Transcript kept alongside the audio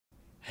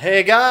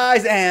Hey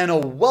guys,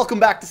 and welcome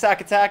back to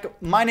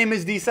SAK-ATTACK. My name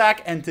is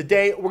SAK, and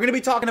today we're going to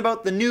be talking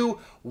about the new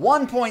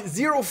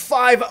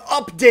 1.05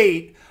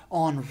 update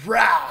on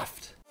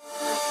RAFT.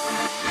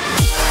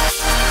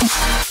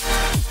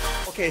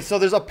 Okay, so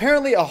there's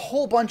apparently a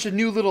whole bunch of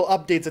new little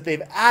updates that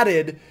they've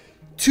added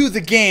to the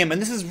game, and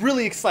this is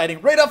really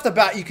exciting. Right off the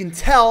bat, you can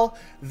tell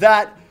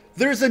that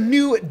there's a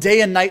new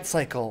day and night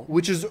cycle,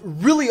 which is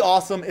really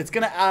awesome. It's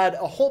going to add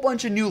a whole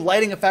bunch of new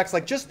lighting effects,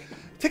 like just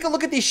take a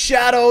look at these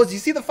shadows. You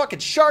see the fucking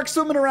shark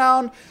swimming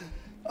around.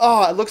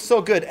 Oh, it looks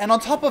so good. And on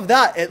top of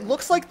that, it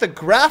looks like the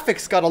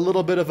graphics got a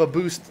little bit of a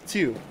boost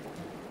too.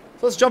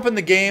 So let's jump in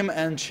the game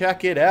and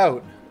check it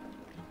out.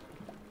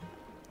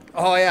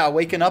 Oh yeah,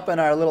 waking up in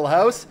our little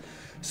house.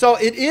 So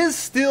it is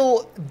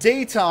still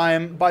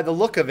daytime by the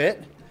look of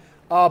it.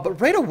 But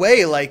right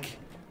away, like,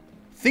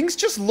 things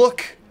just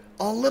look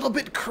a little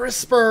bit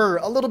crisper,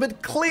 a little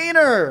bit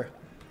cleaner.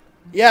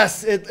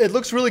 Yes, it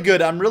looks really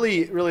good. I'm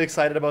really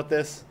excited about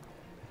this.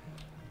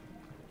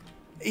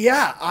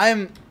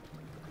 Yeah,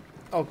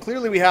 oh,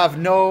 clearly we have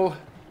no...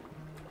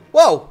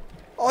 Whoa!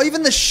 Oh,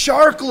 even the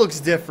shark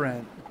looks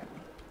different.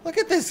 Look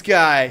at this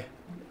guy.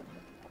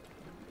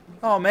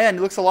 Oh, man, he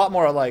looks a lot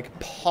more, like,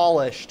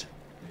 polished.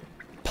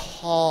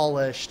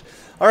 Polished.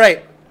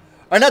 Alright.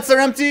 Our nets are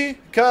empty,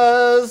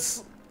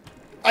 because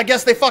I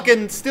guess they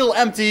fucking still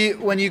empty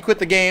when you quit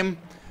the game.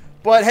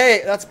 But,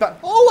 hey, that's...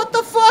 Oh, what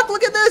the fuck?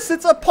 Look at this!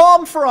 It's a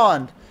palm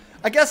frond.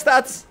 I guess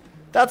that's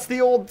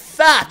the old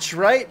thatch,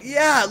 right?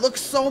 Yeah, it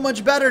looks so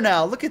much better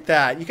now. Look at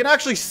that. You can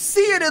actually see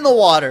it in the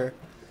water.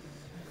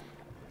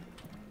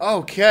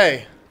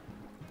 Okay.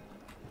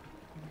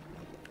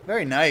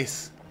 Very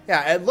nice.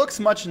 Yeah, it looks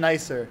much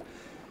nicer.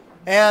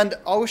 And,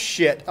 oh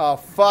shit, a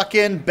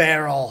fucking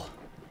barrel.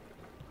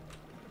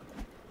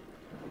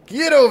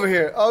 Get over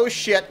here. Oh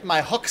shit,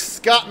 my hook's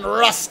gotten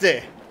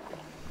rusty.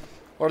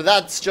 Or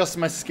that's just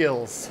my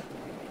skills.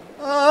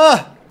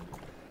 No!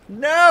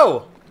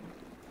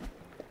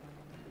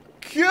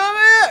 Come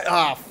here!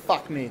 Ah,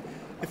 fuck me.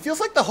 It feels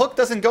like the hook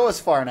doesn't go as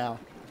far now.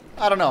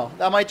 I don't know.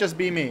 That might just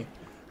be me.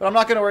 But I'm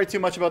not going to worry too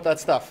much about that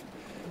stuff.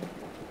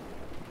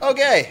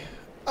 Okay.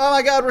 Oh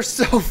my god, we're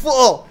so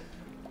full.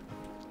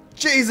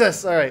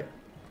 Jesus. Alright.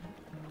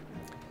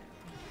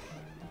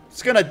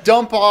 Just going to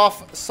dump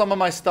off some of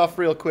my stuff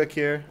real quick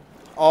here.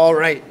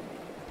 Alright.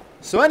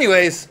 So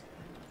anyways,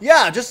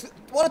 yeah, just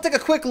want to take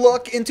a quick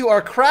look into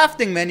our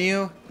crafting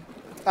menu.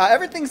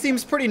 Everything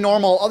seems pretty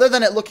normal, other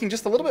than it looking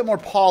just a little bit more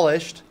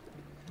polished.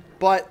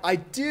 But I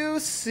do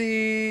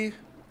see...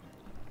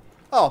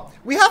 Oh,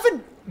 we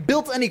haven't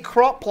built any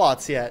crop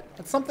plots yet.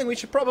 That's something we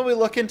should probably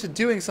look into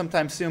doing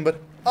sometime soon. But,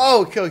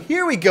 oh, okay,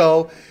 here we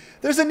go.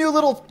 There's a new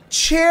little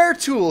chair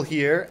tool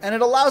here, and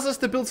it allows us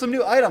to build some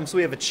new items. So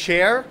we have a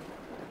chair,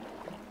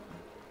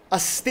 a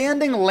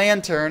standing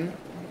lantern,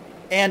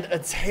 and a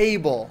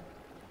table.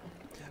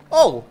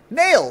 Oh,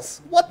 nails.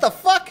 What the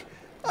fuck?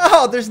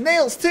 Oh, there's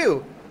nails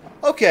too.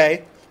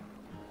 Okay.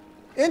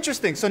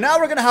 Interesting. So now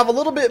we're going to have a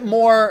little bit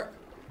more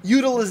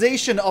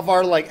utilization of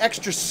our like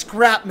extra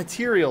scrap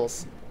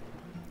materials.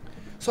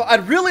 So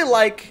I'd really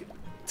like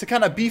to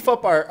kind of beef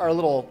up our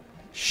little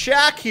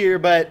shack here,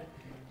 but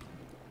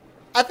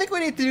I think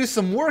we need to do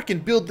some work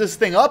and build this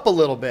thing up a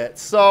little bit.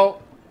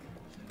 So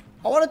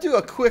I want to do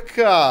a quick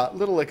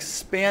little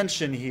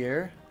expansion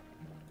here.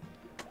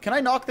 Can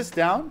I knock this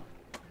down?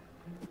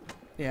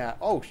 Yeah.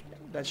 Oh,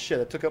 that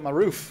shit, it took up my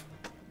roof.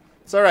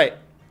 It's alright.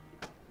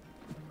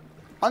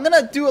 I'm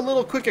gonna do a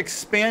little quick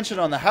expansion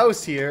on the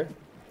house here.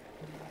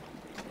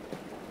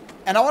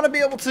 And I want to be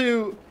able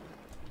to...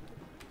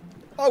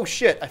 Oh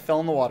shit, I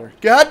fell in the water.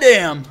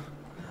 Goddamn!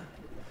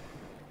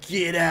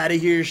 Get out of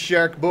here,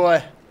 shark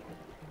boy.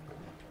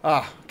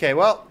 Ah, okay,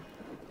 well,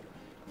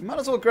 might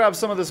as well grab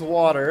some of this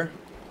water.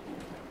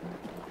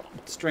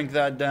 Let's drink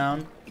that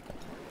down.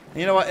 And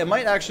you know what? It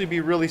might actually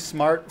be really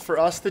smart for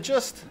us to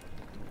just...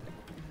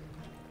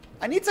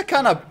 I need to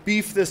kind of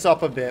beef this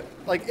up a bit.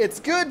 Like,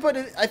 it's good, but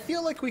I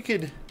feel like we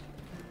could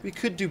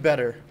do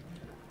better.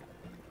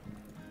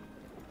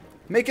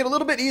 Make it a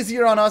little bit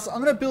easier on us.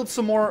 I'm going to build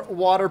some more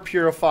water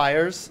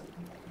purifiers.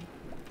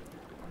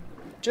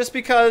 Just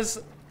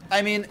because,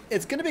 I mean,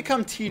 it's going to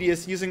become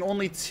tedious using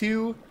only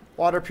 2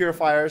 water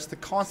purifiers to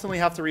constantly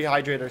have to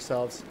rehydrate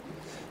ourselves.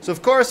 So,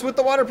 of course, with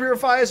the water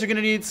purifiers, you're going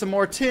to need some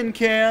more tin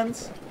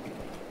cans.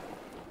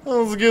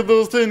 Let's get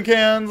those tin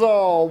cans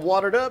all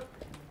watered up.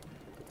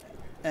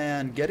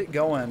 And get it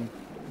going.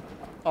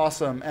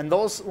 Awesome. And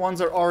those ones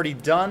are already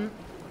done.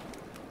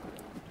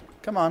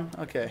 Come on.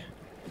 Okay.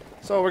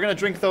 So we're going to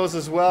drink those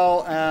as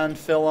well and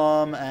fill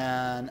them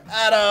and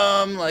add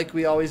them like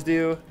we always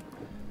do.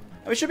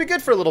 And we should be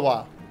good for a little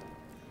while.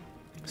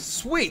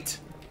 Sweet.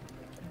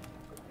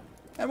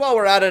 And while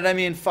we're at it, I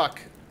mean,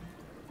 fuck.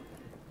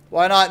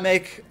 Why not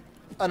make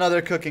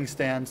another cooking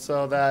stand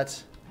so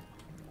that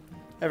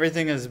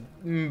everything is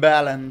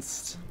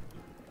balanced?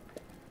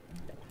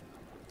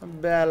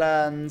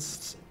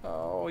 Balanced.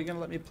 Oh, you going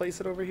to let me place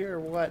it over here or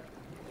what?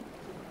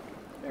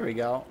 There we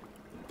go.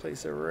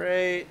 Place it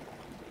right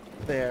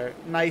there.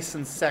 Nice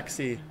and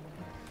sexy.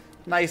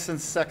 Nice and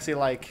sexy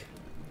like.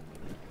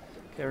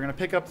 Okay, we're gonna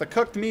pick up the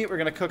cooked meat. We're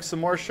gonna cook some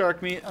more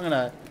shark meat. I'm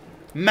gonna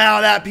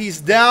mow that piece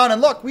down,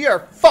 and look, we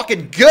are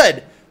fucking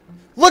good.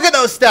 Look at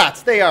those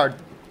stats. They are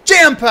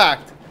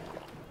jam-packed.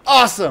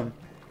 Awesome.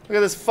 Look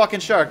at this fucking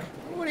shark.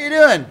 What are you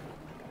doing?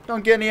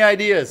 Don't get any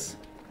ideas.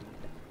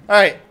 All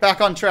right,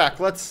 back on track.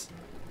 Let's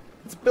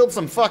build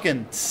some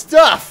fucking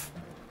stuff.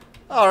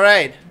 All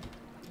right.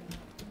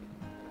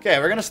 Okay,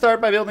 we're gonna start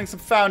by building some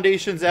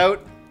foundations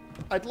out.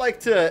 I'd like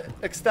to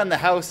extend the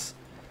house.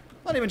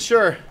 Not even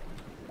sure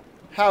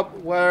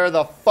where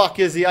the fuck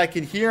is he? I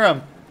can hear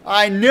him.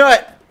 I knew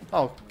it.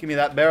 Oh, give me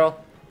that barrel.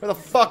 Where the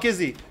fuck is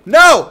he?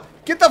 No!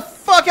 Get the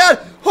fuck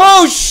out!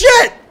 Oh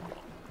shit!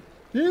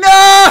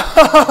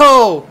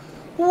 No!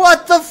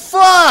 What the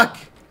fuck?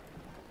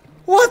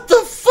 What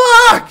the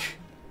fuck?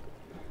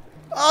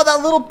 Oh,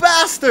 that little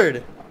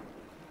bastard!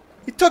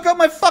 He took out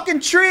my fucking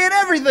tree and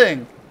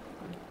everything!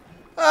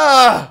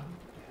 Ah!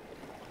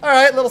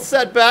 Alright, little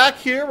setback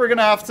here. We're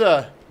gonna have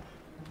to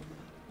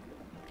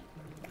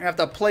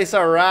place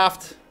our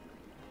raft.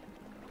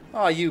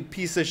 Oh, you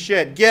piece of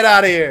shit. Get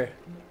out of here!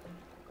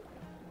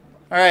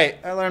 Alright,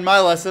 I learned my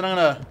lesson. I'm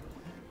gonna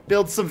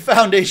build some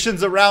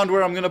foundations around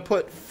where I'm gonna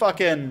put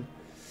fucking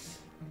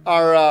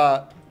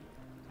our,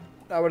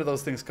 what are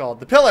those things called?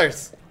 The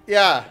pillars!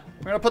 Yeah,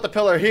 we're gonna put the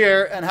pillar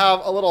here and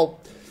have a little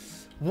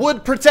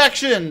wood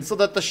protection so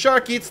that the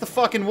shark eats the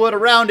fucking wood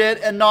around it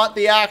and not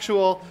the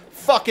actual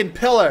fucking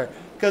pillar.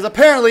 Because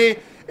apparently,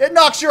 it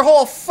knocks your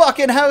whole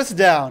fucking house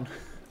down.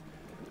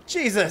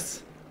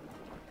 Jesus.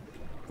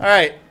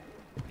 Alright.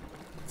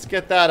 Let's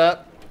get that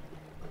up.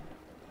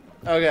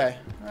 Okay.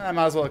 I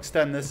might as well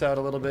extend this out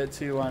a little bit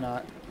too. Why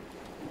not?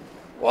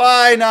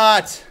 Why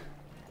not?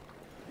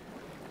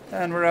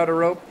 And we're out of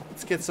rope.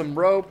 Let's get some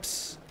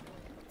ropes.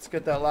 Let's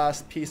get that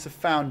last piece of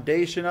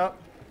foundation up.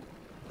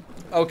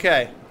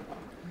 Okay.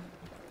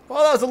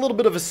 Well, that was a little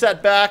bit of a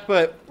setback,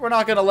 but we're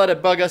not going to let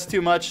it bug us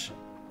too much.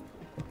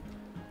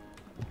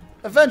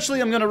 Eventually,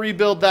 I'm going to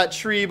rebuild that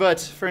tree, but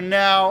for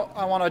now,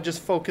 I want to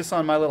just focus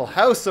on my little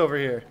house over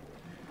here.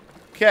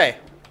 Okay.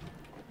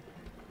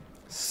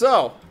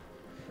 So,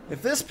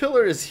 if this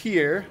pillar is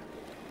here,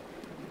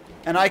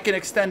 and I can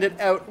extend it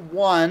out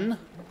one,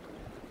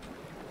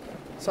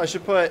 so I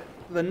should put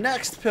the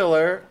next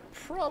pillar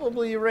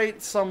probably right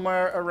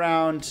somewhere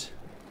around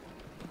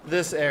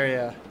this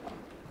area.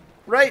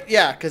 Right?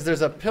 Yeah, because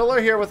there's a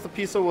pillar here with a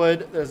piece of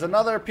wood. There's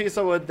another piece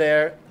of wood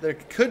there. There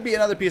could be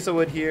another piece of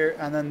wood here,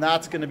 and then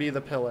that's going to be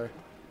the pillar.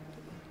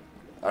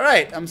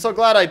 Alright, I'm so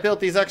glad I built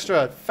these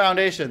extra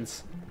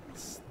foundations.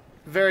 It's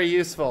very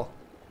useful.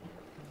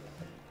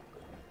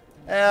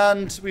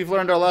 And we've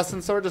learned our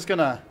lesson, so we're just going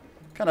to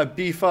kind of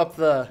beef up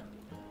the...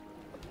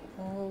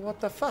 Oh, what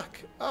the fuck?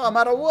 Oh, I'm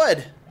out of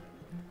wood.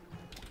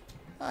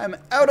 I'm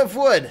out of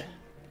wood.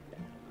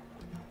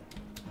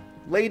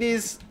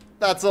 Ladies,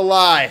 that's a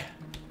lie.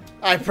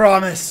 I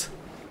promise.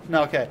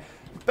 No, okay.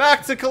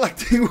 Back to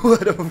collecting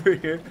wood over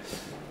here.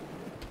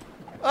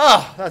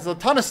 Oh, that's a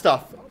ton of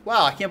stuff.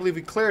 Wow, I can't believe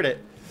we cleared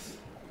it.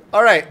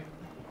 Alright.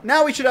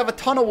 Now we should have a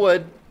ton of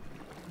wood.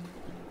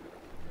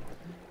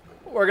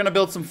 We're going to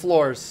build some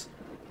floors.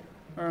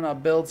 We're going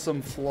to build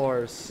some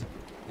floors.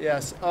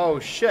 Yes. Oh,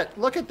 shit.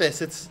 Look at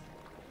this. It's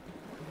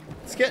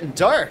getting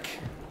dark.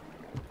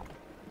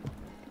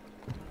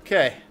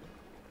 Okay.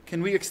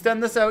 Can we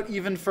extend this out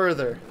even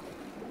further?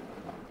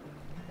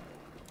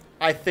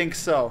 I think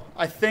so.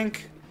 I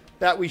think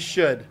that we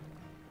should.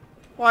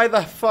 Why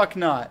the fuck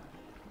not?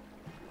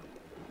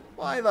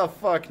 Why the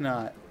fuck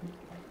not?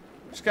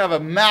 Just gonna have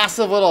a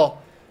massive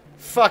little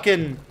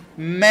fucking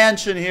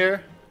mansion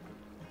here.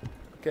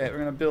 Okay, we're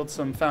gonna build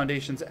some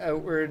foundations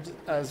outward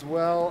as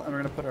well. And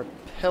we're gonna put our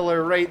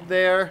pillar right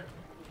there.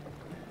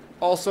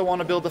 Also want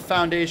to build a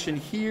foundation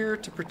here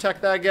to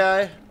protect that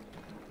guy.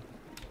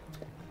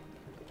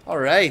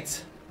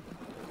 Alright.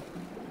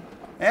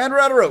 And we're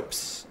out of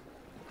ropes.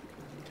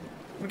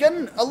 I'm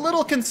getting a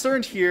little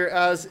concerned here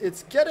as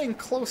it's getting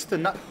close to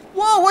not.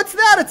 Whoa, what's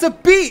that? It's a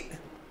beet!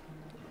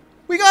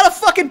 We got a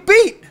fucking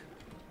beet!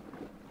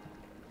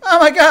 Oh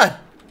my god!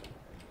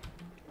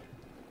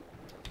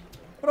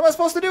 What am I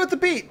supposed to do with the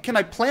beet? Can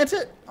I plant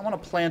it? I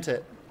want to plant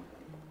it.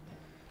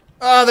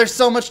 Oh, there's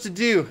so much to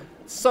do.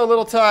 So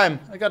little time.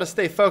 I gotta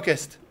stay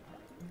focused.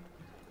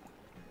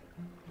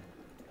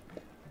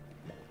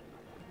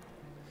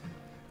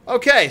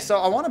 Okay, so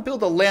I want to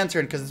build a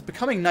lantern because it's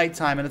becoming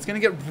nighttime and it's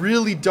going to get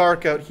really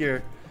dark out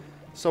here.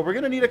 So we're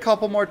going to need a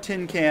couple more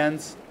tin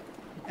cans.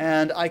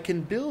 And I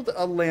can build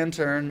a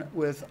lantern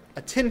with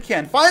a tin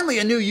can. Finally,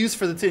 a new use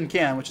for the tin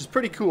can, which is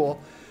pretty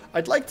cool.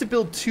 I'd like to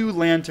build 2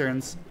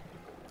 lanterns.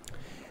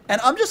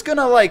 And I'm just going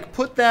to, like,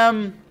 put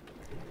them...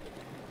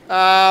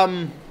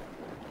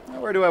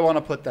 where do I want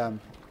to put them?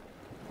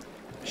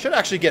 I should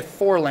actually get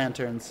 4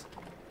 lanterns.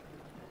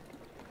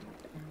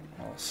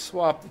 I'll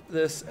swap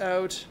this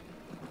out.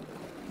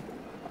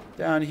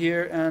 Down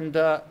here, and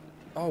oh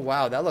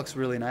wow, that looks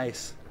really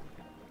nice.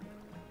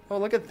 Oh,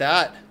 look at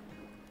that.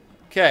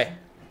 Okay,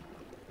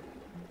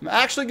 I'm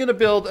actually gonna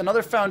build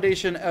another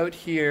foundation out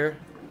here,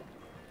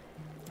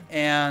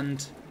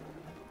 and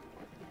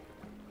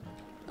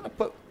I'm gonna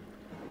put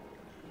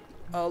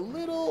a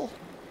little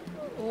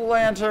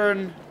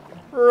lantern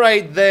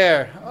right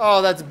there.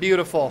 Oh, that's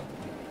beautiful.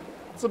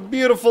 It's a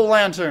beautiful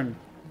lantern.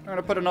 I'm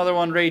gonna put another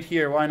one right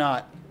here. Why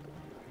not?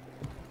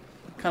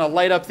 Kind of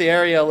light up the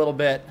area a little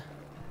bit.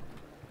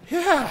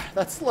 Yeah,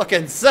 that's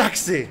looking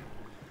sexy.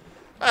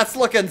 That's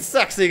looking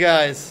sexy,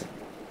 guys.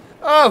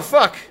 Oh,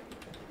 fuck.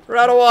 We're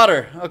out of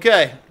water.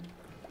 Okay.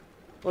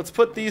 Let's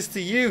put these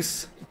to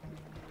use.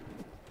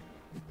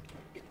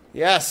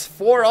 Yes,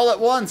 4 all at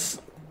once.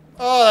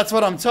 Oh, that's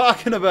what I'm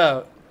talking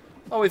about.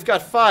 Oh, we've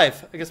got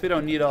 5. I guess we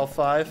don't need all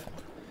 5.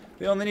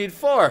 We only need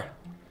 4.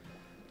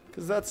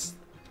 Because that's...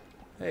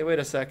 Hey, wait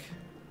a sec.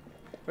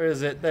 Where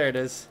is it? There it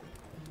is.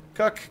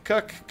 Cook,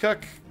 cook,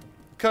 cook,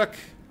 cook.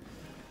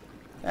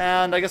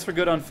 And I guess we're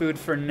good on food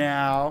for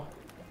now.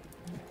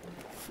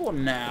 For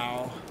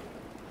now.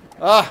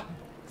 Ah!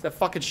 Is that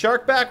fucking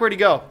shark back? Where'd he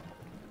go?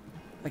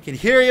 I can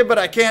hear you, but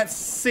I can't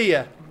see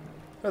you.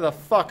 Where the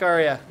fuck are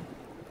you?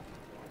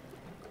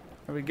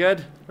 Are we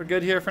good? We're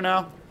good here for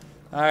now?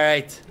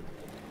 Alright.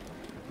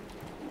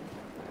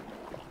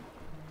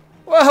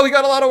 Well, we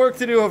got a lot of work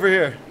to do over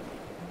here.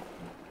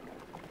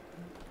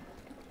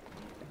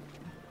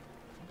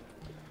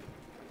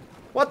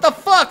 What the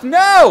fuck?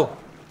 No!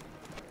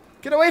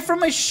 Get away from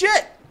my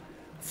shit!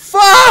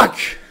 Fuck!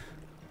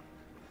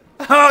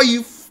 Oh,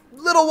 you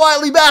little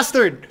wily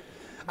bastard!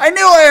 I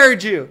knew I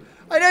heard you!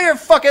 I know you're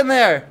fucking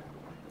there!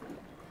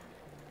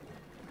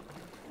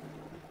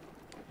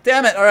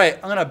 Damn it, alright,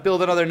 I'm gonna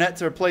build another net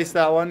to replace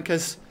that one,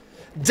 because...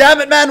 Damn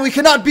it, man, we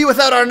cannot be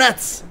without our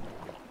nets!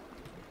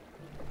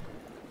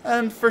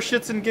 And for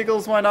shits and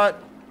giggles, why not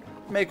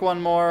make one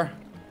more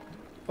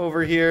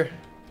over here?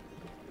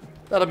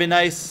 That'll be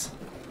nice.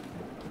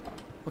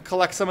 We'll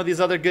collect some of these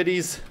other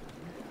goodies.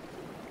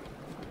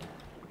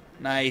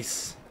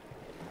 Nice.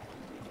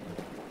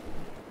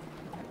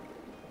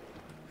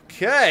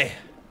 Okay.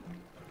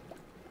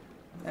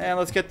 And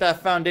let's get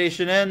that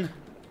foundation in.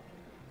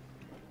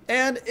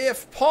 And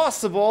if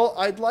possible,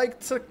 I'd like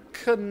to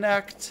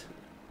connect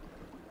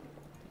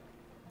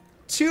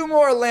 2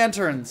 more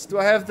lanterns. Do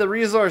I have the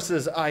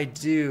resources? I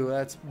do.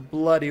 That's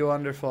bloody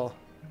wonderful.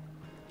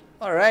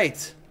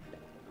 Alright.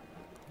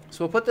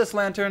 So we'll put this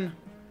lantern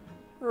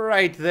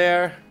right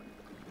there.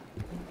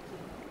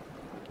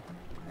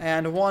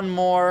 And one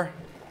more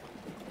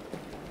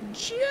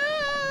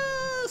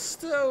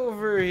just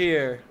over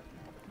here.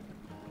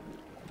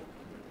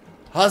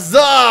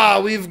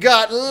 Huzzah! We've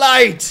got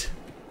light!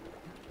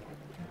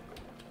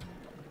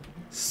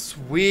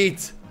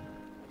 Sweet.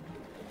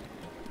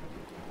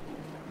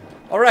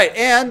 Alright,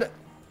 and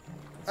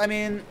I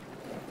mean,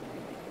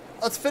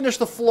 let's finish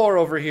the floor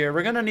over here.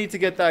 We're gonna need to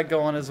get that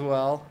going as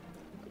well.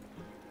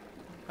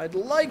 I'd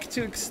like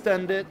to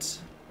extend it.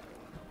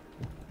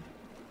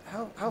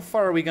 How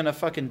far are we gonna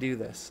fucking do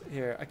this?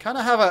 Here, I kind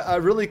of have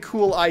a really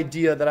cool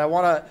idea that I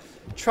want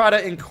to try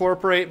to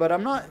incorporate, but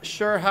I'm not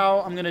sure how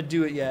I'm gonna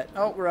do it yet.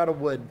 Oh, we're out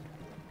of wood.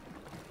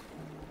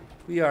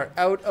 We are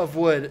out of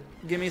wood.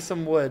 Give me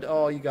some wood.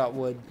 Oh, you got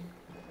wood.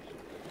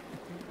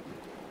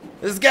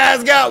 This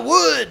guy's got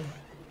wood!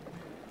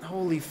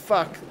 Holy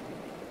fuck.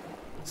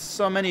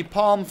 So many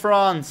palm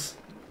fronds.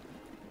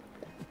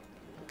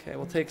 Okay,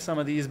 we'll take some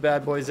of these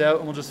bad boys out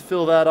and we'll just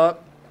fill that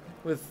up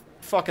with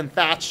fucking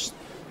thatch.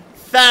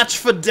 Thatch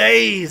for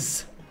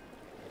days!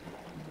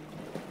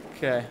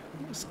 Okay,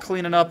 just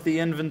cleaning up the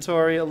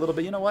inventory a little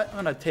bit. You know what?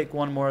 I'm gonna take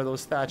one more of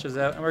those thatches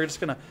out and we're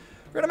gonna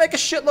make a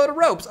shitload of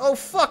ropes. Oh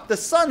fuck, the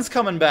sun's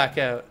coming back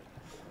out.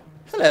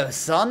 Hello,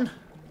 sun.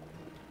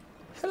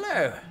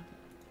 Hello.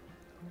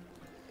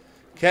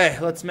 Okay,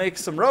 let's make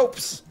some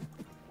ropes.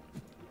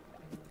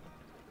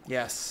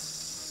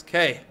 Yes.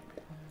 Okay.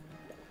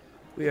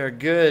 We are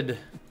good.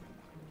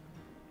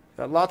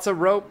 Got lots of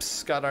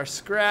ropes, got our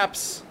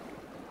scraps.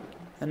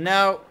 And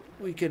now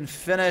we can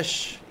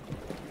finish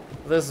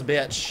this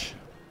bitch.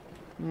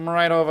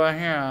 Right over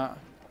here.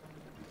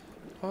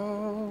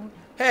 Oh.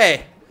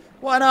 Hey,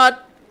 why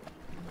not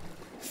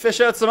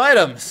fish out some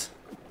items?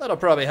 That'll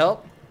probably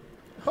help.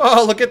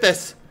 Oh, look at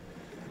this.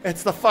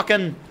 It's the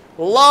fucking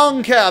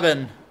long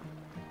cabin.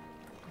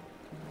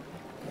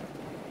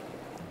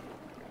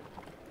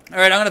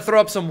 Alright, I'm gonna throw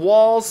up some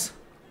walls.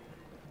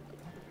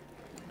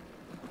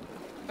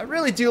 I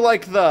really do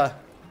like the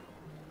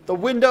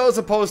window as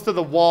opposed to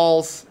the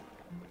walls.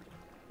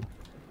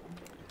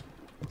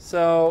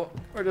 So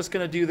we're just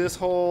gonna do this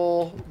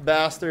whole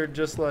bastard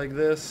just like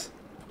this.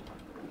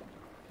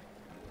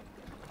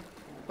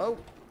 Oh,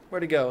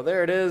 where'd it go?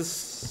 There it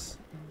is.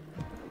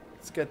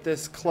 Let's get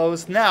this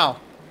closed. Now,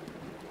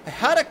 I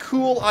had a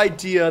cool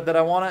idea that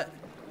I want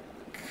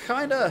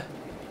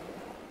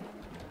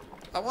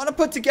to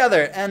put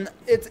together, and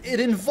it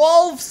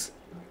involves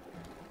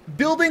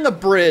building a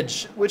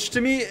bridge, which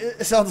to me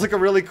it sounds like a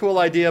really cool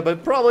idea,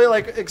 but probably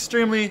like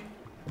extremely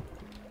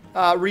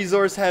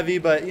resource heavy.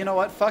 But you know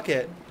what? Fuck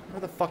it. Where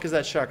the fuck is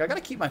that shark? I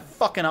gotta keep my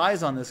fucking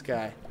eyes on this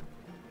guy.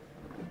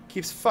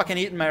 Keeps fucking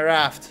eating my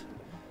raft.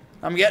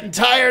 I'm getting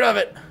tired of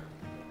it.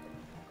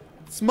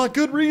 It's my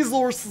good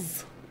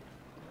resources.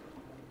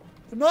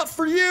 They're not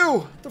for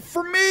you. They're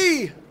for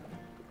me.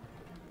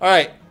 All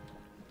right.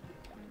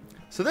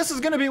 So this is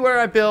going to be where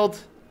I build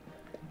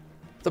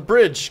the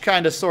bridge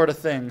kind of sort of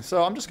thing.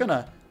 So I'm just going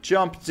to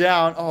jump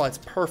down. Oh, it's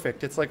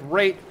perfect. It's like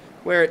right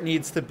where it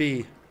needs to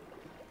be.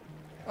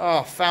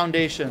 Oh,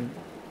 foundation.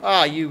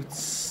 Ah, you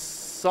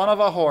son of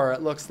a whore.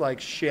 It looks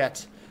like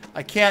shit.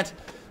 I can't,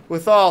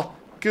 with all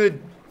good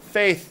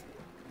faith,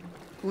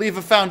 leave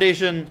a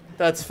foundation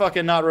that's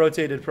fucking not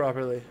rotated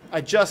properly.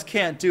 I just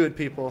can't do it,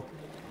 people.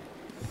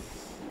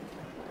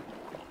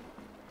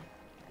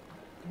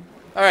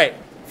 Alright.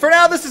 For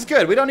now, this is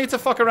good. We don't need to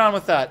fuck around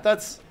with that.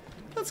 That's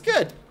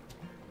good.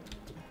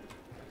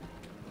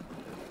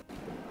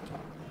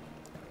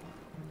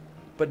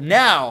 But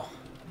now,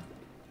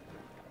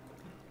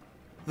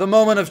 the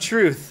moment of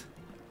truth.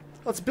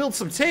 Let's build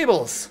some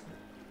tables.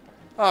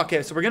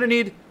 Okay, so we're going to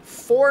need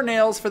 4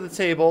 nails for the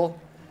table.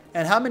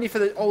 And how many for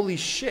the... Holy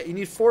shit, you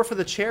need 4 for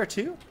the chair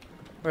too?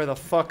 Where the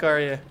fuck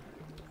are you?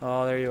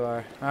 Oh, there you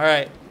are.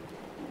 Alright.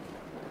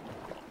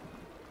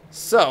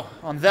 So,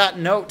 on that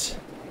note,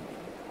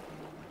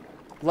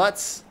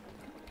 let's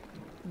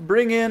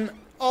bring in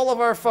all of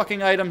our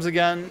fucking items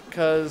again,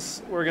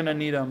 because we're going to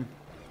need them.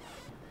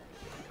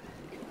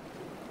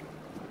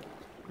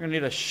 We're going to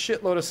need a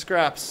shitload of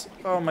scraps.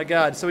 Oh my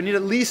god. So we need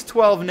at least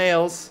 12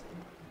 nails.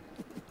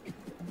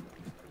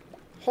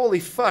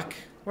 Holy fuck.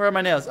 Where are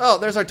my nails? Oh,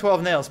 there's our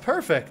 12 nails.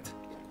 Perfect.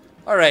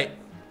 Alright.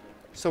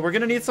 So we're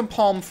going to need some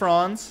palm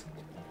fronds.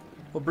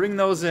 We'll bring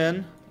those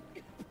in.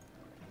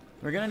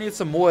 We're going to need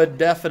some wood,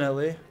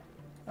 definitely.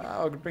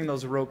 I'll bring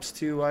those ropes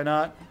too. Why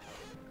not?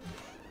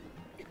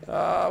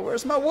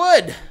 Where's my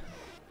wood?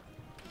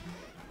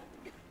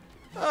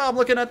 Oh, I'm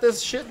looking at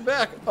this shit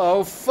back.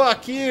 Oh,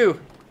 fuck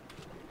you.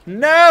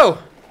 No!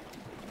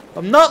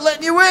 I'm not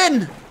letting you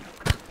in!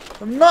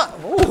 I'm not...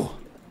 Oh,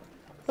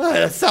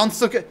 that sounds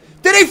so good.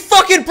 Did he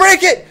fucking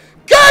break it?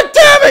 God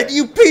damn it,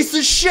 you piece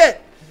of shit!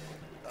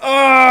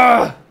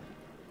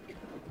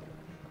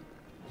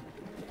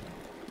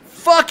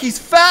 Fuck, he's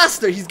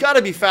faster. He's got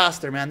to be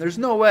faster, man. There's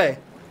no way.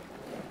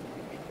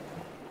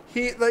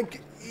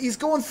 He's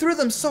going through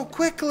them so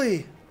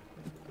quickly.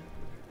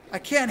 I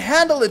can't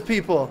handle it,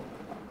 people.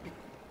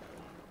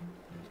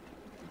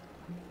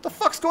 What the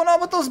fuck's going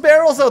on with those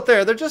barrels out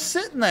there? They're just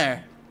sitting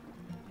there.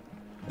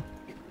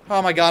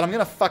 Oh my god, I'm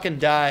gonna fucking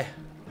die.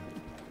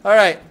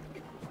 Alright.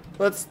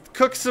 Let's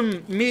cook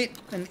some meat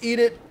and eat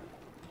it.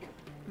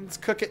 Let's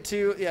cook it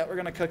too. Yeah, we're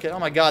gonna cook it. Oh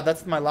my god,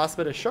 that's my last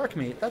bit of shark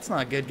meat. That's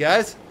not good,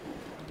 guys.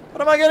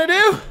 What am I gonna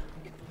do?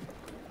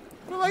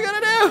 What am I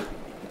gonna do?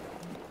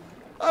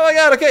 Oh my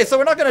god, okay, so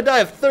we're not gonna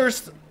die of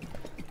thirst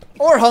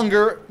or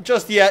hunger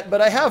just yet,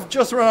 but I have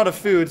just run out of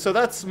food, so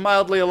that's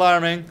mildly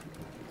alarming.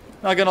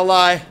 Not gonna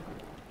lie.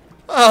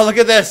 Oh, look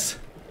at this.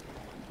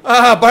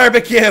 Ah,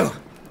 barbecue.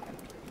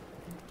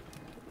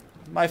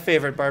 My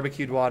favorite,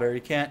 barbecued water.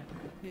 You can't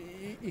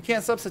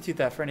substitute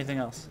that for anything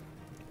else.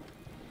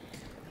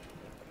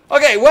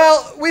 Okay,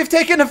 well, we've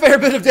taken a fair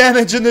bit of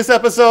damage in this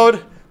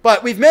episode,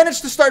 but we've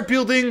managed to start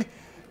building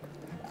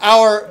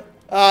our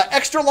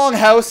extra long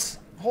house.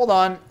 Hold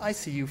on. I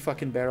see you,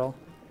 fucking barrel.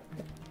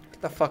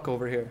 Get the fuck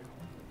over here.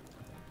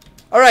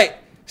 Alright,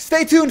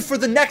 stay tuned for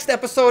the next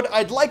episode.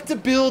 I'd like to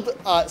build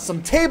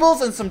some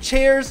tables and some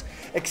chairs,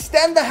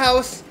 extend the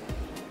house,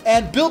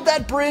 and build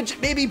that bridge,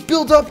 maybe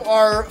build up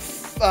our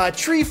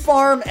tree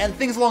farm and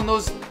things along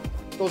those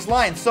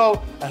lines.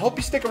 So I hope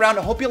you stick around.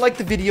 I hope you like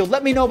the video.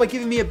 Let me know by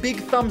giving me a big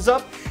thumbs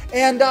up,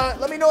 and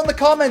let me know in the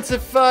comments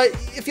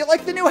if you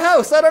like the new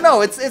house. I don't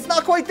know. It's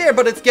not quite there,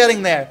 but it's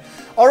getting there.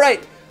 All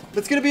right,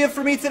 that's gonna be it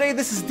for me today.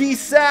 This is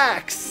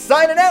SAK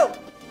signing out.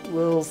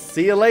 We'll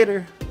see you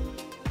later.